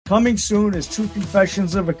coming soon is True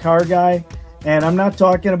Confessions of a Car Guy. And I'm not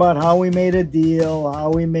talking about how we made a deal,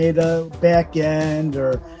 how we made a back end,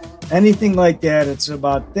 or anything like that. It's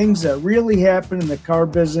about things that really happened in the car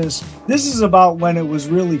business. This is about when it was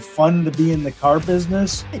really fun to be in the car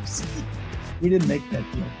business. We didn't make that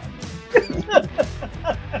deal.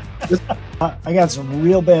 I got some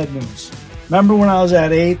real bad news. Remember when I was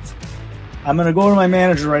at 8th? I'm going to go to my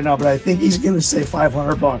manager right now, but I think he's going to say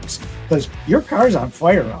 $500 because your car's on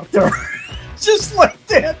fire out there. Just like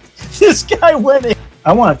that. This guy went in.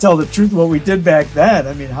 I want to tell the truth what we did back then.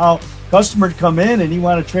 I mean, how customer would come in and he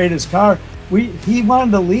wanted to trade his car. He wanted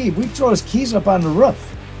to leave. We'd throw his keys up on the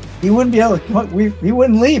roof. He wouldn't be able to, he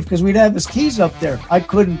wouldn't leave because we'd have his keys up there. I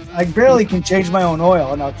barely can change my own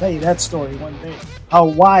oil. And I'll tell you that story one day,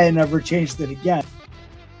 why I never changed it again.